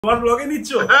তোমার ব্লগে নিচ্ছ?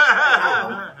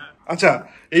 আচ্ছা,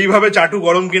 এইভাবে চাটু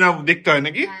গরম কিনা দেখতে হয়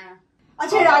নাকি?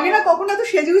 আচ্ছা, এর আগে না কখনো তো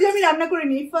সেজেগুজে আমি রান্না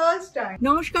করিনি, ফার্স্ট টাইম।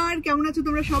 নমস্কার, কেমন আছো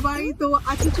তোমরা সবাই? তো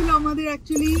আজকে ছিল আমাদের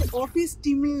অ্যাকচুয়ালি অফিস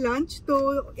টিমের লাঞ্চ। তো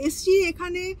এসছি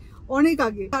এখানে অনেক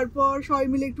আগে, তারপর সবাই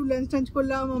মিলে একটু লাঞ্চ টাঞ্চ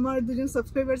করলাম। আমার দুজন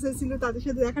সাবস্ক্রাইবার্স ছিল, তাদের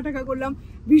সাথে দেখা করলাম,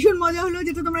 ভীষণ মজা হলো,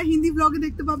 যেটা তোমরা হিন্দি ব্লগে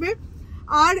দেখতে পাবে।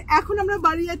 আর এখন আমরা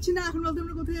বাড়ি যাচ্ছি না, এখন বলতে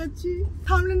আমরা কোথায় যাচ্ছি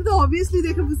থামলেন তো অবভিয়াসলি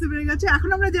দেখে বুঝতে পেরে গেছে। এখন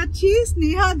আমরা যাচ্ছি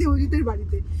স্নেহা দেবজিতের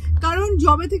বাড়িতে, কারণ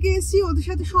জবে থেকে এসছি ওদের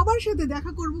সাথে সবার সাথে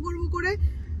দেখা করব করে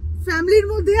ফ্যামিলির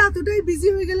মধ্যে এতটাই বিজি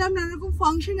হয়ে গেলাম, নানা রকম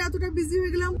ফাংশনে এতটা বিজি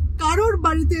হয়ে গেলাম, কারোর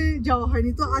বাড়িতে যাওয়া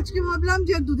হয়নি। তো আজকে ভাবলাম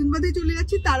যে আর দুদিন বাদে চলে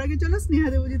যাচ্ছি, তার আগে চলো স্নেহা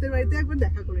দেবজিতের বাড়িতে একবার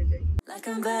দেখা করে যাই।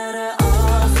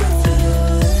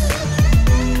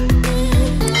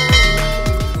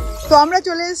 তো আমরা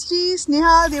চলে এসেছি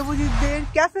স্নেহা দেবজিৎদের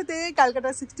ক্যাফেতে,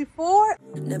 ক্যালকাটা 64।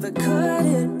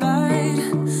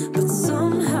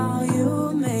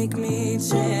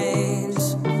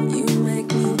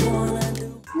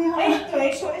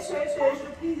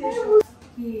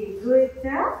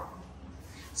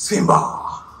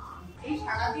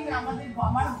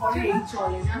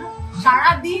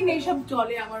 সারাদিন এইসব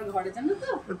চলে আমার ঘরে, জানো তো?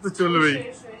 চলবেই।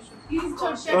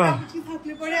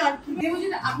 থাকলে পরে আর কি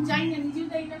আমি জানি না নিজের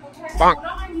দায়িত্ব কোথায়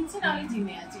মনে হয় নিচে, নাহলে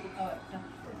জিমে আছে কোথাও একটা।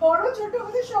 বড় ছোট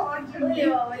আমাদের সবার জন্য।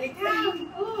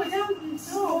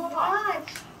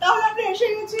 তাহলে আমরা এসে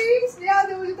গেছি স্নেহা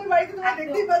দেবজিতের বাড়িতে। তোমরা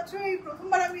দেখতেই পাচ্ছ, এই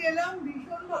প্রথমবার আমি এলাম,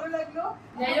 ভীষণ ভালো লাগলো।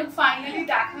 যাই হোক, ফাইনালি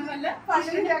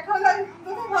দেখা হলো। আমি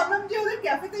প্রথম ভাবলাম যে ওদের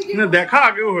ক্যাফেতে গিয়ে দেখা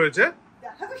আগেও হয়েছে,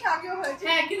 দেখা তো আগেও হয়েছে,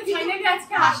 হ্যাঁ, কিন্তু ফাইনালি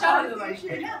আজকে আসা হলো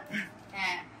বাড়িতে।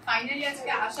 হ্যাঁ, ফাইনালি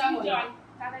আজকে আসা হলো।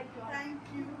 Thank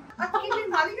you. আজকে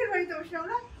মালিকের বাড়িতে বসে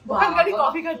আমরা ওখানকারই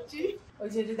কফি খাচ্ছি। ওই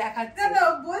যে দেখাচ্ছে, না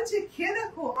বলছি খেয়ে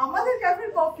দেখো আমাদের ক্যাফের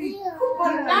কফি খুব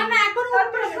ভালো। না এখন সব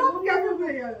ক্যাফে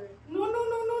হয়ে যাবে। No no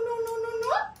no no no no no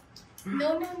no no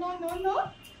no no no no.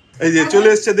 এই যে চলে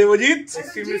এসেছে দেবজিৎ।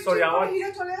 এক্সট্রিমলি সরি, আমার হিরো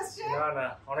চলে আসছে। না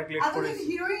অনেক লেট করেছি।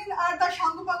 হিরোইন আর তার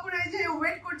সঙ্গ পাকুড়া এই যে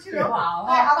ওয়েট করছিল।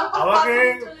 আমাকে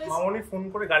মামনি ফোন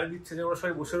করে গালি দিচ্ছে যে ওরা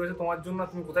সবাই বসে রয়েছে তোমার জন্য,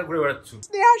 তুমি কোথায় ঘুরে বেড়াচ্ছ।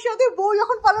 স্নেহার সাথে বউ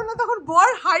যখন পালো না, তখন বর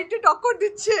হাইটে টক্কর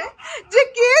দিচ্ছে যে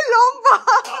কে লম্বা।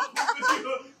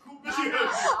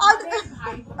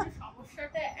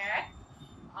 সমস্যাটা এক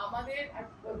আমাদের,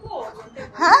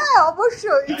 হ্যাঁ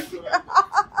অবশ্যই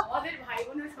আমাদের ভাই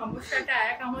বোনের সমস্যাটা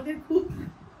এক, আমাদের খুব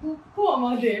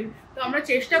আমাদের। তো আমরা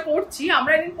চেষ্টা করছি,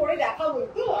 আমরা একদিন পরে দেখাবো,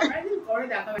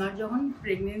 আমার যখন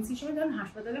প্রেগনেন্সির সময় যখন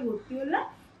হাসপাতালে ভর্তি হলাম,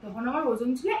 তখন আমার ওজন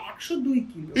ছিল 102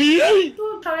 কিলো। তো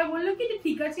সবাই বললো কি যে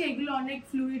ঠিক আছে, এগুলো অনেক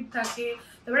ফ্লুইড থাকে,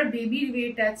 তারপরে বেবির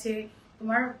ওয়েট আছে,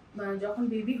 তোমার যখন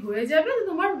বেবি হয়ে যাবে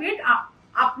তোমার ওয়েট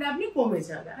আপনি কমে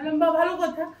যাবে। বা ভালো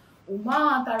কথা। ওমা,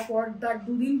 তারপর তার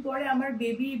 2 দিন পরে আমার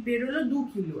বেবি বেরোলো 2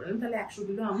 কিলো। তাহলে 100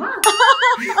 কিলো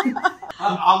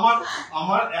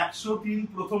আমার 103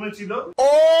 প্রথমে ছিল। ও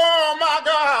মাই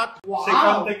গড!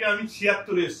 সেখান থেকে আমি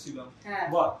 76 এ এসেছিলাম।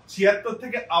 বাহ, 76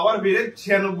 থেকে আবার বেড়ে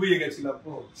 96 এ গেছিলাম।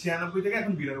 96 থেকে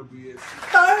এখন 92 এ এসেছি।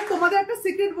 তার তোমাদের একটা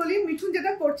সিক্রেট বলি, মিঠুন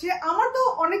যেটা করছে, আমার তো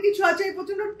অনেক কিছু আছে,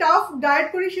 প্রচন্ড টাফ ডায়েট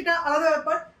করি, সেটা আলাদা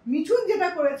ব্যাপার। মিঠুন যেটা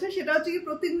করেছে সেটা হচ্ছে কি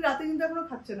প্রত্যেকদিন রাতে কিন্তু এখনো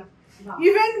খাচ্ছে না,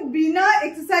 ইভেন বিনা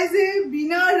এক্সারসাইজে,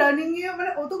 বিনা রানিং এ,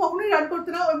 মানে ও তো কখনোই রান করতো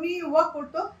না, এমনি ওয়াক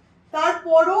করতো।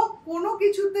 তারপরও কোনো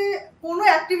কিছুতে কোনো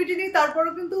অ্যাক্টিভিটি নেই,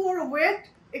 তারপরও কিন্তু ওর ওয়েট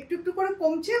একটু একটু করে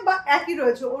কমছে বা একই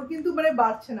রয়েছে, ওর কিন্তু মানে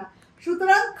বাড়ছে না।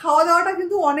 সুতরাং খাওয়া দাওয়াটা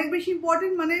কিন্তু অনেক বেশি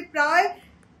ইম্পর্টেন্ট, মানে প্রায়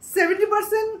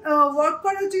 70% ওয়ার্ক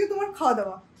করে হচ্ছে গিয়ে তোমার খাওয়া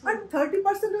দাওয়া, আর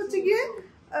 30% হচ্ছে গিয়ে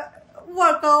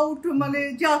ওয়ার্কআউট, মানে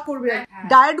যা করবে।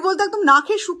 ডায়েট বলতে একদম না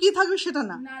খেয়ে শুকিয়ে থাকবে সেটা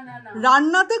না,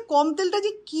 রান্নাতে কম তেলটা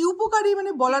যে কি উপকারী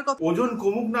মানে বলার কথা। ওজন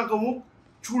কমুক না কমুক,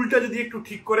 চুলটা যদি একটু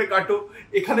ঠিক করে কাটো,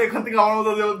 এখান থেকে আমার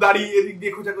মতো দাড়ি এদিক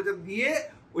দিয়ে খোঁচা দিয়ে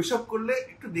ওইসব করলে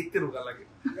একটু দেখতে রোগা লাগে।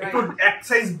 একটু এক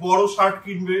সাইজ বড় শার্ট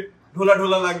কিনবে,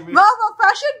 ঢোলা লাগবে। বাবা,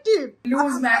 ফ্যাশন টিপ,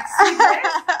 লুজ ম্যাক্স।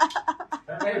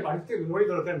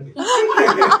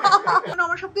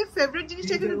 আমার সবথেকে ফেভারিট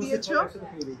জিনিসটা এখানে দিয়েছো,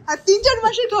 আর 3-4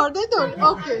 মাসের খাওয়া, তাই তো?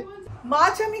 ওকে।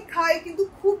 মাছ আমি খাই, কিন্তু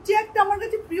খুব যে একটা আমার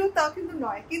কাছে প্রিয় তা কিন্তু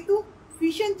নয়, কিন্তু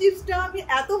ফিশ এন্ড চিপসটা আমি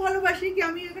এত ভালোবাসি কি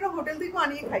আমি এখানে হোটেল থেকে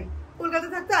আনিয়ে খাই, কলকাতা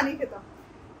থাকতে আনিয়ে খেতাম,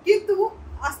 কিন্তু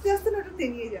আস্তে আস্তে না ওটা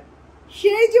তেনিয়ে যায়,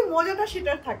 সেই যে মজাটা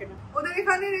সেটা থাকে না। ওদের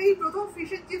এখানে এই প্রথম ফিশ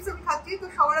এন্ড চিপস আমি খাচ্ছি, তো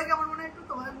সবার আগে আমার মনে হয় একটু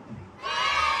তোমাদের মুখে দিই।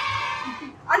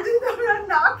 আর যদি তোমরা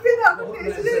না খেয়ে থাকো,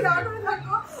 টেস্টে না করে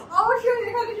থাকো, অবশ্যই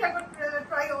এখানে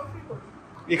ট্রাই অবশ্যই করো।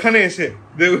 এখানে এসে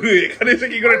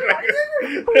কি করে ট্রাই?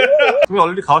 তুমি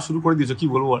অলরেডি খাওয়া শুরু করে দিয়েছো, কি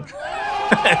বলবো আর।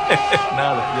 না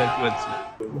কি বলছি,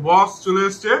 বস চলে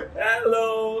এসেছে। হ্যালো,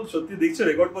 সত্যি দেখছো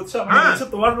রেকর্ড করছো? আমি নিচ্ছ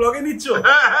তোমার ব্লগে নিচ্ছ।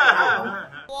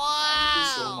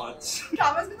 So much.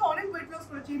 শাহবাজ কিন্তু অনেক ওয়েট লস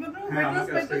করেছে,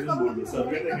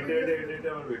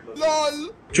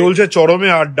 চলছে চরমে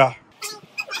আড্ডা।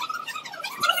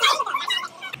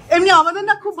 এমনি আমাদের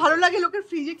না খুব ভালো লাগে লোকের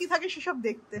ফ্রিজে কি থাকে সেসব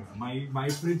দেখতে। মাই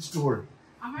ফ্রিজ টুর,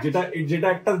 যেটা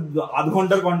একটা আধ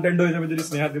ঘন্টার কন্টেন্ট হয়ে যাবে যদি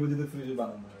স্নেহা দেব যদি ফ্রিজে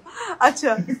বানানো হয়।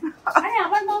 আচ্ছা আরে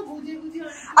আমার মা বুঝে বুঝে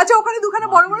আচ্ছা, ওখানে দুখানা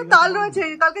বড় বড় তাল রয়েছে,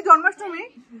 কালকে জন্মাষ্টমী,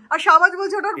 আর শাহবাজ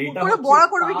বলছে ওটার উপরে বড়া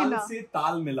করবে কিনা।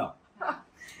 তাল মেলা।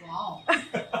 Wow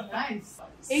nice.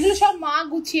 এগুলো সব মা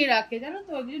গুছিয়ে রাখে জানো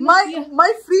তো।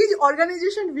 মাই ফ্রিজ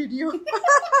অর্গানাইজেশন ভিডিও,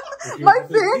 মাই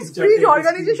ফ্রিজ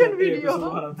অর্গানাইজেশন ভিডিও।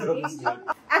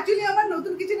 অ্যাকচুয়ালি আমার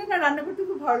নতুন কিচেনে না রান্না করতে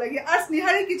খুব ভালো লাগে, আর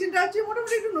স্নেহারের কিচেনটা আছে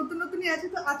মোটামুটি একটু নতুন নতুনই আছে,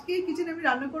 তো আজকে এই কিচেনে আমি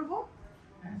রান্না করব।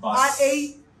 আর এই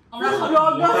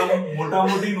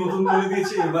মোটামুটি নতুন করে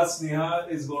দিয়েছি। এবার Sneha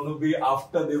is gonna be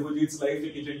after দেবজিৎস life যে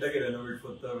কিচেনটাকে রেনোভেট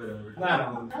করতে হবে।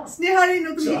 স্নেহার এই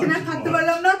নতুন কিচেনে থাকতে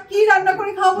পারলাম না, কি রান্না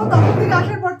করে খাবো। তখন থেকে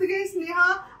আসার পর থেকে স্নেহা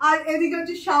আর এদিকে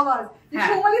হচ্ছে শাহবাজ,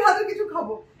 সোমালির হাতে কিছু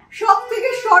খাবো। সব থেকে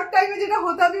শর্ট টাইমে যেটা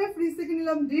হতে হবে, ফ্রিজ থেকে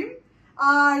নিলাম ডিম,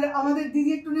 আর আমাদের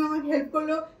দিদি একটু আমাকে হেল্প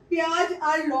করলো পেঁয়াজ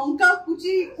আর লঙ্কা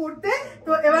কুচি করতে।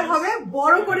 তো এবার হবে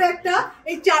বড় করে একটা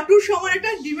এই চাটুর সমান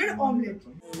একটা ডিমের অমলেট।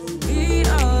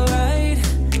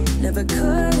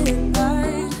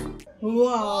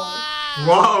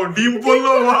 ওয়াও, ডিম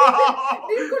পড়লো।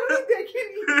 ডিম কোনো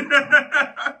দেখিনি।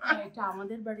 এটা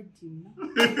আমাদের বাড়ির ডিম না?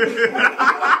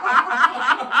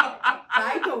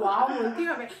 তাই তো ওয়াও বলতে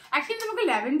হবে। অ্যাকচুয়ালি তোমাকে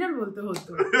ল্যাভেন্ডার বলতে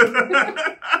হতো।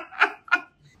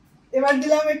 এবার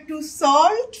দিলাম একটু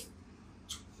সল্ট।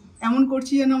 এমন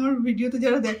করছি যেন আমার ভিডিওতে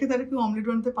যারা দেখে তারা কেউ অমলেট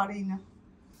বানাতে পারেই না।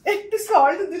 একটু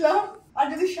সল্ট দিলাম, আর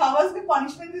যদি শাহবাজকে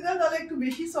পানিশমেন্ট দিতে তাহলে একটু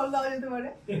বেশি সল্ট দেওয়া যেতে পারে।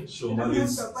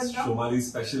 Somali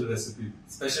special recipe,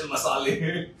 special মশালে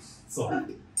salt.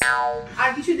 আর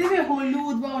কিছু দেবে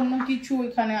হলুদ বা অন্য কিছু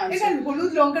এখানে আছে? এখানে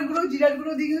হলুদ, লঙ্কার গুঁড়ো, জিরার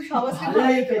গুঁড়ো দিয়ে কিন্তু শাহবাজকে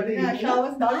ভালো যেতে পারে। হ্যাঁ,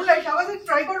 শাহবাজ দারুণ লাগে। শাহবাজ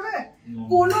ট্রাই করবে?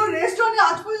 কোন রেস্টুরেন্টে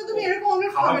আজ পর্যন্ত তুমি এরকম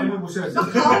অমলেট খাবে না।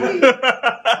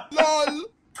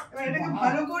 এবার এটাকে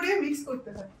ভালো করে মিক্স করতে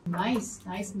হয়। Nice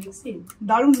nice mixing.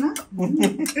 দারুণ না?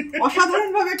 অসাধারণ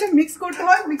ভাবে একটা মিক্স করতে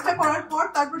হয়। মিক্সটা করার পর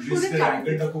তারপর সোজা চাটুতে।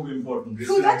 এটা খুব ইম্পর্টেন্ট।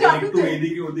 সোজা চাটুতে একটু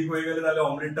এদিকে ওদিক হয়ে গেলে তাহলে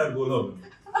অমলেটটা আর গোল হবে না।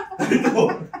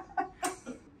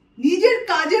 নিজের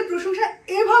কাজের প্রশংসা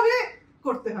এভাবে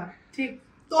করতে হয়, ঠিক?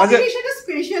 তবেই সেটা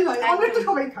স্পেশাল হয়। অমলেট তো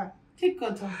সবাই খায়। ঠিক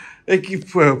কথা। এই কি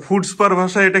ফুড স্পার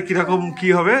ভাষা, এটা কিরকম কি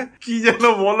হবে কি যেন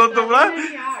বলো তোমরা?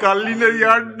 কালিনারি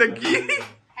আর্ট নাকি?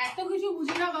 এত কিছু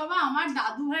বুঝি না বাবা। আমার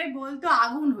দাদু ভাই বলতো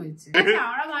আগুন হয়েছে।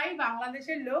 আমরা ভাই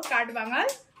বাংলাদেশের লোক, কাঠ বাঙাল,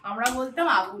 আমরা বলতাম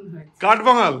আগুন হয়েছে। কাঠ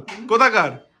বাঙাল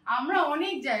কোথাকার? আমরা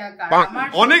অনেক জায়গা কাঠ,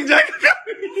 অনেক জায়গা।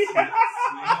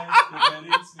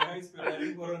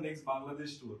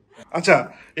 আচ্ছা,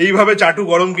 এইভাবে চাটু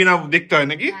গরম কিনা দেখতে হয়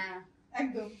নাকি?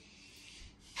 একদম।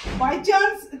 বাই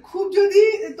চান্স খুব যদি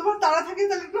তোমার তাড়া থাকে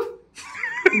তাহলে একটু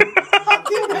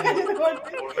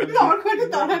আমার খুব একটা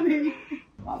তাড়া নেই।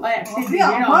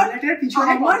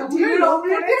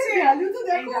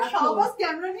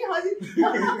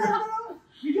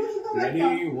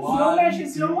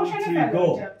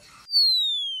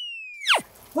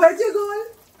 হয়েছে গোল,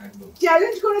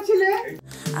 চ্যালেঞ্জ করেছিলে।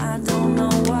 আর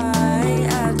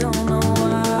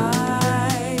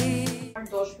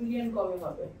 10 মিলিয়ন কবে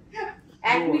হবে?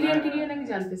 1 মিলিয়ন টিলিয়ন আমি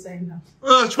জানতে চাই না।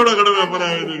 ছোটখাটো ব্যাপার।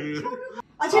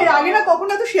 আচ্ছা, এর আগে না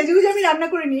কখনো তো সেজেগুজে আমি রান্না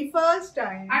করিনি, ফার্স্ট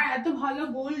টাইম। আর এত ভালো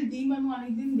গোল ডিম আমি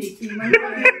অনেকদিন দেখিনি।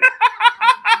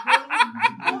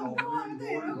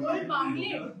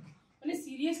 মানে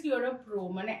সিরিয়াসলি ওরা প্রো,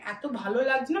 মানে এত ভালো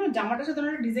লাগছে না। আমার জামাটার সাথে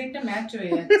ওনার ডিজাইনটা ম্যাচ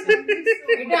হয়ে যাচ্ছে।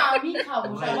 এটা আমি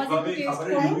খাবো, সবাই টেস্ট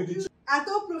করব। এত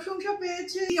প্রশংসা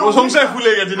পেয়েছে, প্রশংসায়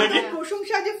ফুলে গেছে নাকি?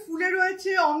 প্রশংসা যে ফুলে রয়েছে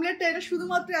অমলেটটা, এটা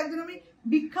শুধুমাত্র একজন আমি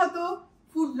বিখ্যাত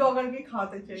ফুড ব্লগারকে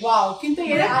খাওয়াতে চাই। ওয়াও, কিন্তু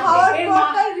এর খাওয়ার পর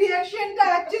তার রিঅ্যাকশনটা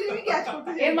অ্যাকচুয়ালি আমি ক্যাচ করতে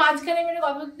চাই। এর মাঝখানে মেরে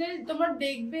কথা বলতে তোমরা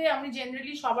দেখবে আমি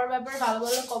জেনারেলি সবার ব্যাপারে ভালো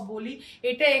ভালো বলি,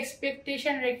 এটা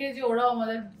এক্সপেকটেশন রেখে যে ওরাও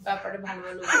আমাদের ব্যাপারে ভালো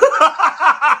ভালো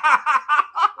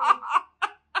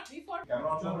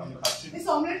इस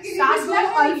ऑमलेट के लिए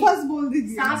अल्फाज बोल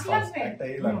दीजिए। सांस लगবে?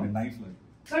 একটাই লাগবে, নাইফ লাগবে।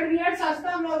 But we are sasta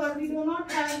vlogger, we do not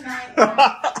have knife.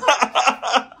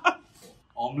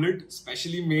 Omelette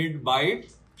specially made by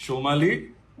Shomali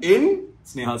in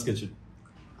Sneha's kitchen.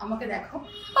 আমাকে দেখো।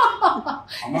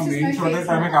 আমার মেইন শটের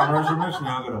টাইমে ক্যামেরার সামনে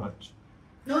স্নেহা করে হচ্ছে।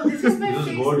 No, this is my This is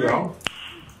face. good,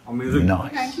 yeah. Amazing.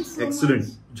 Thank you so Excellent.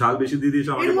 ঝাল বেশি দিয়ে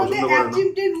দিয়েছো, আমাকে পছন্দ করে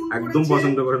না। একদম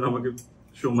পছন্দ করে না আমাকে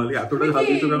সোমালি। এতটা ঝাল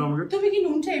দিয়েছো কেন আমাকে? তুমি কি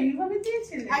নুনটা এমনি ভাবে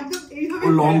দিয়েছিলে? একদম এইভাবে। ও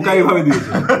লঙ্কা এইভাবে দিয়েছে।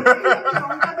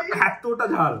 এতটা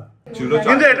ঝাল ছিল।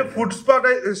 কিন্তু এটা ফুড স্পট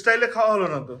স্টাইলে খাওয়া হলো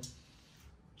না তো।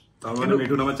 তার মানে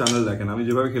মিঠুন আমার চ্যানেল দেখেন, আমি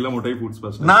যেভাবে খেলাম ওটাই ফুড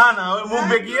স্পট। না না, ওই মুখ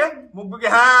বেঁকিয়ে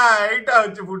হ্যাঁ, এইটা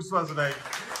হচ্ছে ফুড স্পট স্টাইল।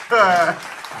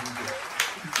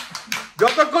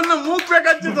 যতক্ষণ না মুখ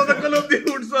বেকাচ্ছে ততক্ষণ অব্দি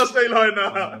উডস স্টাইল হয় না।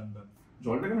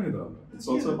 জলটা কেন খেতে হবে? It's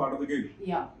also a part of the cake.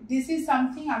 Yeah, this is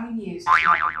something আমি নিয়ে এসেছি।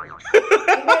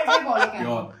 এটা বলে কেন?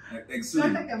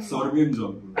 Excellent. Sorbian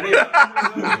জল।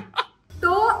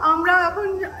 তো আমরা এখন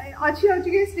আছি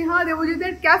হচ্ছে স্নেহা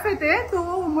দেবজিতের ক্যাফেতে। তো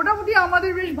মোটামুটি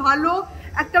আমাদের বেশ ভালো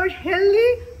একটা বেশ হেলদি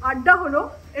আড্ডা হলো।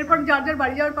 এরপর যার যার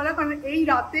বাড়ি যাওয়ার পালা, কারণ এই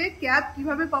রাতে ক্যাব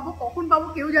কিভাবে পাবো কখন পাবো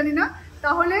কেউ জানি না।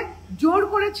 তাহলে জোর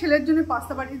করে ছেলের জন্য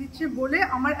পাস্তা পাঠিয়ে দিচ্ছে বলে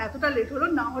আমার এতটা লেট হলো,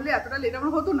 না হলে এতটা লেট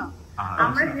আমার হতো না।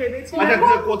 আমরা ভেবেছি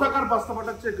কোথাকার পাস্তা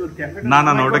পাঠাচ্ছে? ক্যাফেতে? না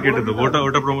না না, ওটা কেটে দেবো,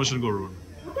 ওটা প্রমোশন করবো না।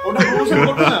 ওটা প্রমোশন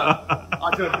করবে না?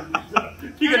 আচ্ছা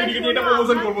ঠিক আছে ঠিক আছে, এটা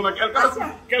প্রমোশন করবো না।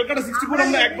 ক্যালকাটা 64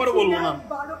 আমরা একবারও বলবো না।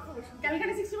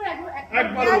 ক্যালকাটা 64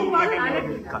 একবারও বলবো না।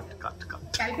 কাট কাট কাট।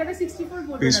 ক্যালকাটা 64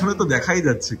 বলবো। পেছনে তো দেখাই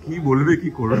যাচ্ছে কি বলবে কি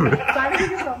করবে।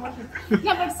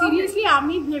 না বাট সিরিয়াসলি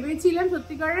আমি ভেবেছিলাম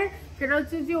সত্যিকারের সেটা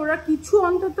হচ্ছে যে ওরা কিছু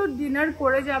অন্তত ডিনার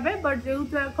করে যাবে, বাট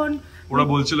যেহেতু এখন ওরা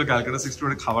বলছিল ক্যালকাটা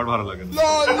 64 খাবার ভালো লাগে না।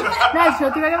 না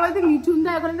সত্যিকারের বলতে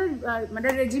মিঠুনদা এখন মানে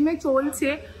রেজিমে চলছে,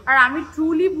 আর আমি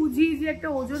ট্রুলি বুঝি যে একটা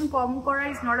ওজন কম করা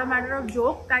is not a matter of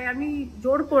joke, তাই আমি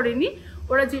জোর করিনি।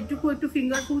 ওরা যেটুকু একটু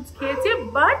ফিঙ্গার ফুডস খেয়েছে,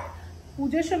 বাট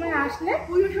পুজোর সময় আসলে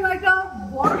পুজোর সময় একটা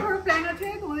বড় সড়ো প্ল্যান আছে,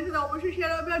 তোমাদের সাথে অবশ্যই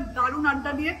শেয়ার হবে। আর দারুণ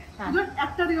আড্ডা দিয়ে পুজোর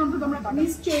একটা দিন অন্তত আমরা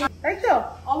নিশ্চয়ই, তাই তো?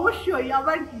 অবশ্যই।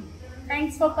 আবার কি,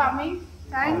 thanks for coming.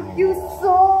 Thank you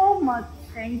so much.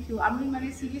 Thank you. আমি মানে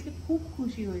সিরিয়াসলি খুব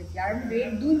খুশি হয়েছি। আর আমি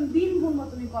দুই দিন ঘুরবো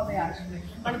তুমি কবে আসবে,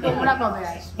 মানে তোমরা কবে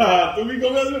আসবে। তুমি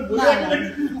কবে আসবে বুঝে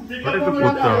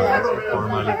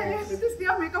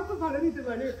মেকআপ খুব ভালো দিতে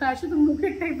পারে, হ্যাঁ শুধু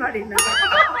মুখেরটাই পারি না।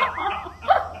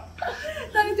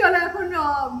 তাহলে চলো এখন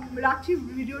রাখছি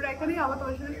ভিডিওটা এখানেই, আবার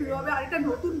তোমার সাথে শুরু হবে আরেকটা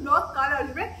নতুন ব্লগ কাল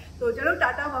আসবে। তো চলো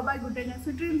টাটা, বাবাই, good night,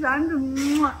 sweet dreams and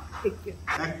take care.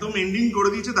 একদম এন্ডিং করে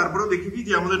দিয়েছে, তারপরেও দেখি কি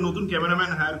যে আমাদের নতুন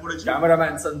ক্যামেরাম্যান হায়ার করেছে।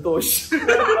 ক্যামেরাম্যান সন্তোষ।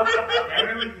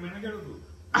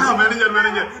 হ্যাঁ ম্যানেজার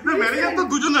না, ম্যানেজার তো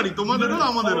দুজনেরই, তোমাদেরও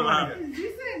আমাদেরও।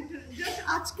 রিসেন্ট জাস্ট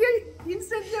আজকে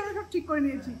ইনস্ট্যান্টলি আমরা সব ঠিক করে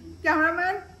নিয়েছি।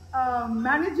 ক্যামেরাম্যান,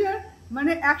 ম্যানেজার,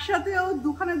 মানে একসাথেও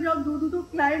দুখানা জব, দুটো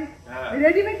ক্লায়েন্ট,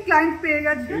 রেডিমেড ক্লায়েন্ট পেয়ে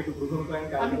গেছে।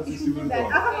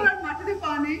 এখন আর মাটিতে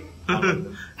পা নেই,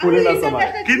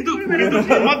 কিন্তু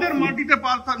তোমাদের মাটিতে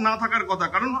পা না থাকার কথা,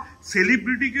 কারণ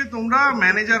সেলিব্রিটিকে তোমরা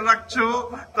ম্যানেজার রাখছো,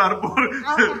 তারপর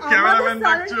ক্যামেরাম্যান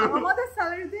রাখছো। আমাদের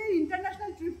স্যালারিতে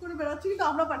ইন্টারন্যাশনাল ট্রিপ করে বেড়াচ্ছি, কিন্তু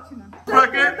আমরা পারছি না।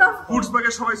 ফুডস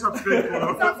ব্যাগে সবাই সাবস্ক্রাইব করো।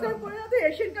 সাবস্ক্রাইব করে যাতে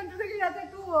এশিয়ান কান্ট্রি থেকে যাতে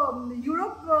একটু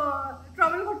ইউরোপ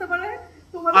ট্রাভেল করতে পারে।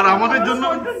 আর আমাদের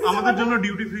জন্য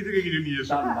ডিউটি ফ্রি থেকে কিনে নিয়ে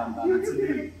এসো।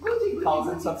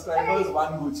 1000 subscribers,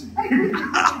 1 Gucci.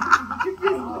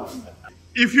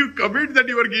 If you commit that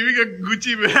you are giving a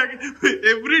Gucci bag,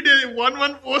 every day one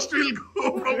post will go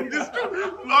from this to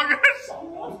vloggers.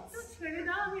 ছেড়ে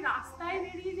দাও, আমি রাস্তায়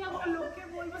বেরিয়ে যাবো, লোককে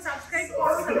বলবো সাবস্ক্রাইব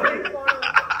করো, সাবস্ক্রাইব করো।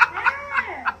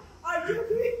 হ্যাঁ আর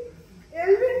যদি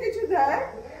এলভিন কিছু দেয়,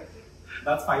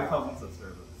 That's 5000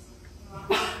 subscribers.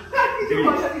 Deal.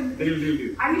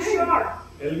 Are you sure?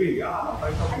 LV, yeah,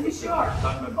 5000. Are you sure?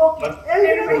 okay,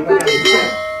 Elvin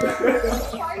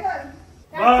final.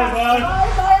 Bye bye.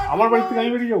 By. আমার বাড়ি থেকে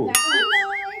আমি বেরিয়ে যাবো।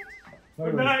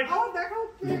 Good night. আবার দেখা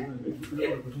হচ্ছে।